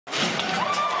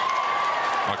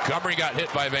Montgomery got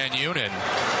hit by Van Unen.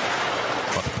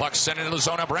 But the puck sent into the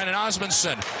zone. Now Brandon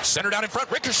Osmondson centered out in front.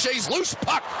 Ricochets loose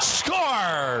puck.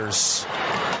 Scores!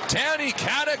 Danny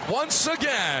Katic once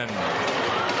again.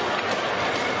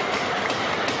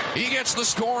 He gets the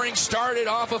scoring started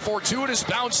off a fortuitous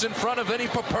bounce in front of Yaniv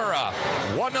Perets.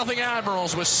 1-0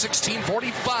 Admirals with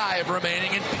 16:45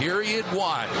 remaining in period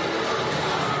one.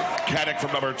 Katic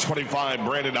from number 25,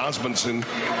 Brandon Osmondson.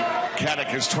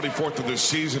 Katic is 24th of this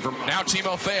season. Now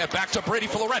Timofeyev back to Brady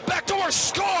Fleurent. Backdoor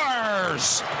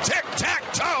scores!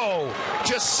 Tic-tac-toe!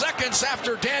 Just seconds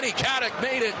after Danny Katic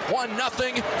made it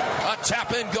 1-0. A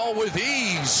tap-in goal with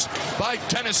ease by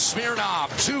Denis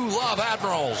Smirnov. 2-0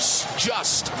 Admirals.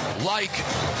 Just like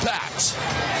that.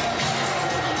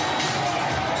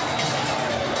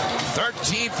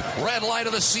 13th red light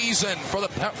of the season for the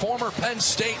former Penn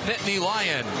State Nittany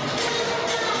Lion.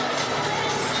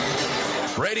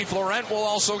 Brady Fleurent will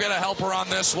also get a helper on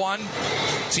this one.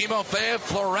 Timofeyev,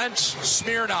 Fleurent,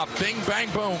 Smirnov, bing, bang,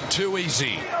 boom, too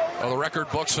easy. Well, the record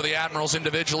books for the Admirals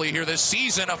individually here this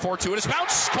season. A fortuitous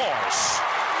bounce, scores.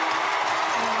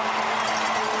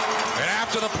 And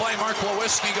after the play, Mark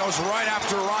Lewinsky goes right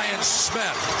after Ryan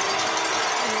Smith.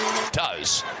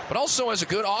 Does, but also has a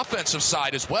good offensive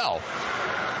side as well.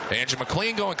 Andrew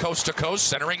McLean going coast to coast,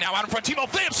 centering now out in front.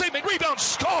 Timofeyev saving, rebound,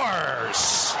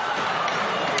 scores.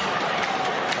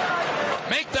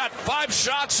 Make that 5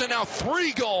 shots and now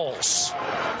 3 goals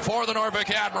for the Norfolk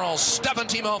Admirals. Stefan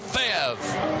Timofeyev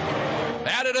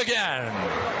at it again.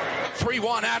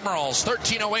 3-1 Admirals,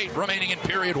 13:08 remaining in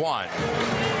period one.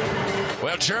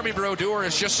 Well, Jeremy Brodeur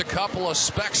is just a couple of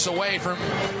specks away from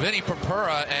Yaniv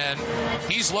Perets, and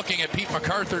he's looking at Pete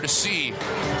MacArthur to see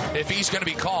if he's going to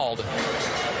be called.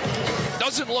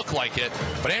 Doesn't look like it,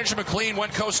 but Andrew McLean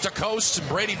went coast to coast, and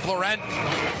Brady Fleurent,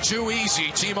 too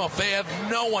easy. Timofeyev,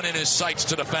 no one in his sights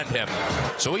to defend him.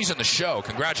 So he's in the show.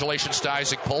 Congratulations to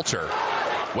Isaac Poulter.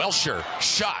 Welsher,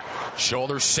 shot,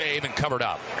 shoulder save, and covered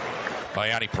up by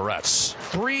Yaniv Perets.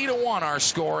 3-1 our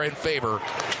score in favor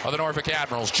of the Norfolk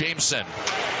Admirals. Jameson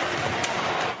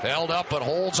held up but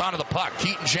holds onto the puck.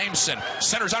 Keaton Jameson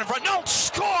centers out in front. No,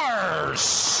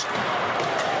 scores!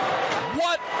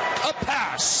 What a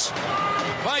pass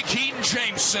by Keaton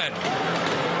Jameson.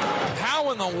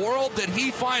 How in the world did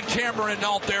he find Cameron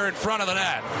Nault there in front of the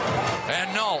net?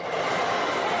 And Nault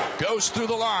goes through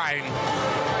the line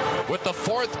with the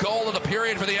 4th goal of the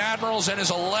period for the Admirals and his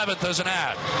 11th as an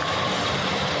Ad.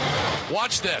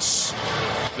 Watch this.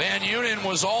 Van Unen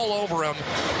was all over him.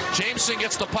 Jameson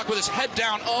gets the puck with his head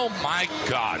down. Oh, my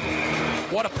God.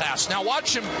 What a pass. Now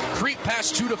watch him creep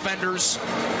past 2 defenders.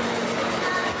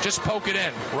 Just poke it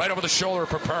in right over the shoulder of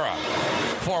Perets.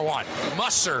 4-1.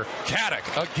 Musser, Katic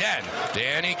again.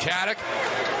 Danny Katic.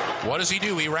 What does he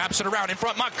do? He wraps it around in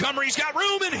front. Montgomery's got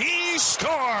room, and he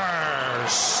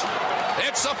scores.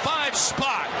 It's a 5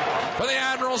 spot for the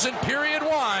Admirals in period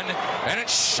one, and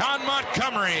it's Sean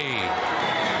Montgomery.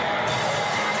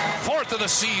 4th of the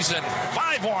season.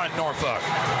 5-1 Norfolk.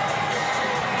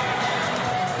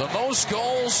 The most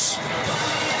goals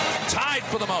tied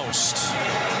for the most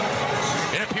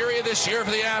in a period this year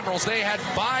for the Admirals. They had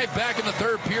 5 back in the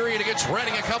 3rd period against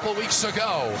Reading a couple weeks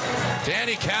ago.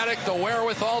 Danny Katic, the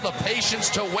wherewithal, the patience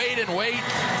to wait and wait,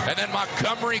 and then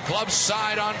Montgomery glove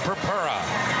side on Perets.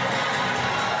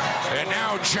 And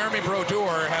now Jeremy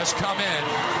Brodeur has come in.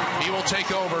 He will take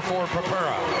over for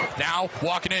Perets. Now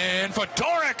walking in for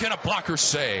Doric and a blocker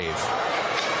save.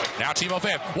 Now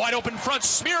Timofeyev wide open front.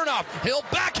 Smirnov, he'll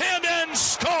backhand and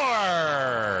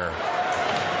score.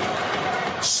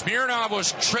 Smirnov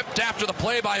was tripped after the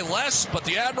play by Les, but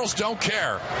the Admirals don't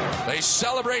care. They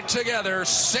celebrate together.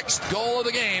 6th goal of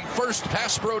the game. First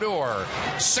past Brodeur.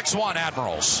 6-1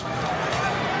 Admirals.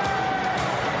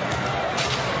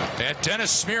 And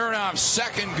Denis Smirnov's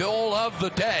 2nd goal of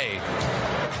the day.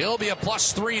 He'll be a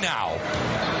 +3 now.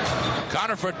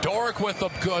 Connor Fedoruk with a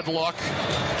good look.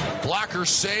 Blocker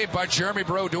saved by Jeremy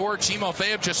Brodeur.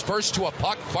 Timofeyev just first to a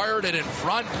puck, fired it in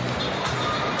front.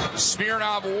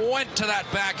 Smirnov went to that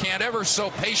backhand ever so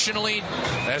patiently,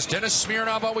 as Denis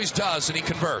Smirnov always does, and he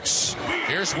converts.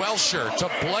 Here's Welsher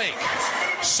to Blake.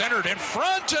 Centered in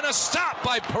front, and a stop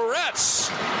by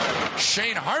Perets.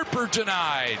 Shane Harper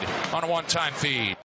denied on a one-time feed.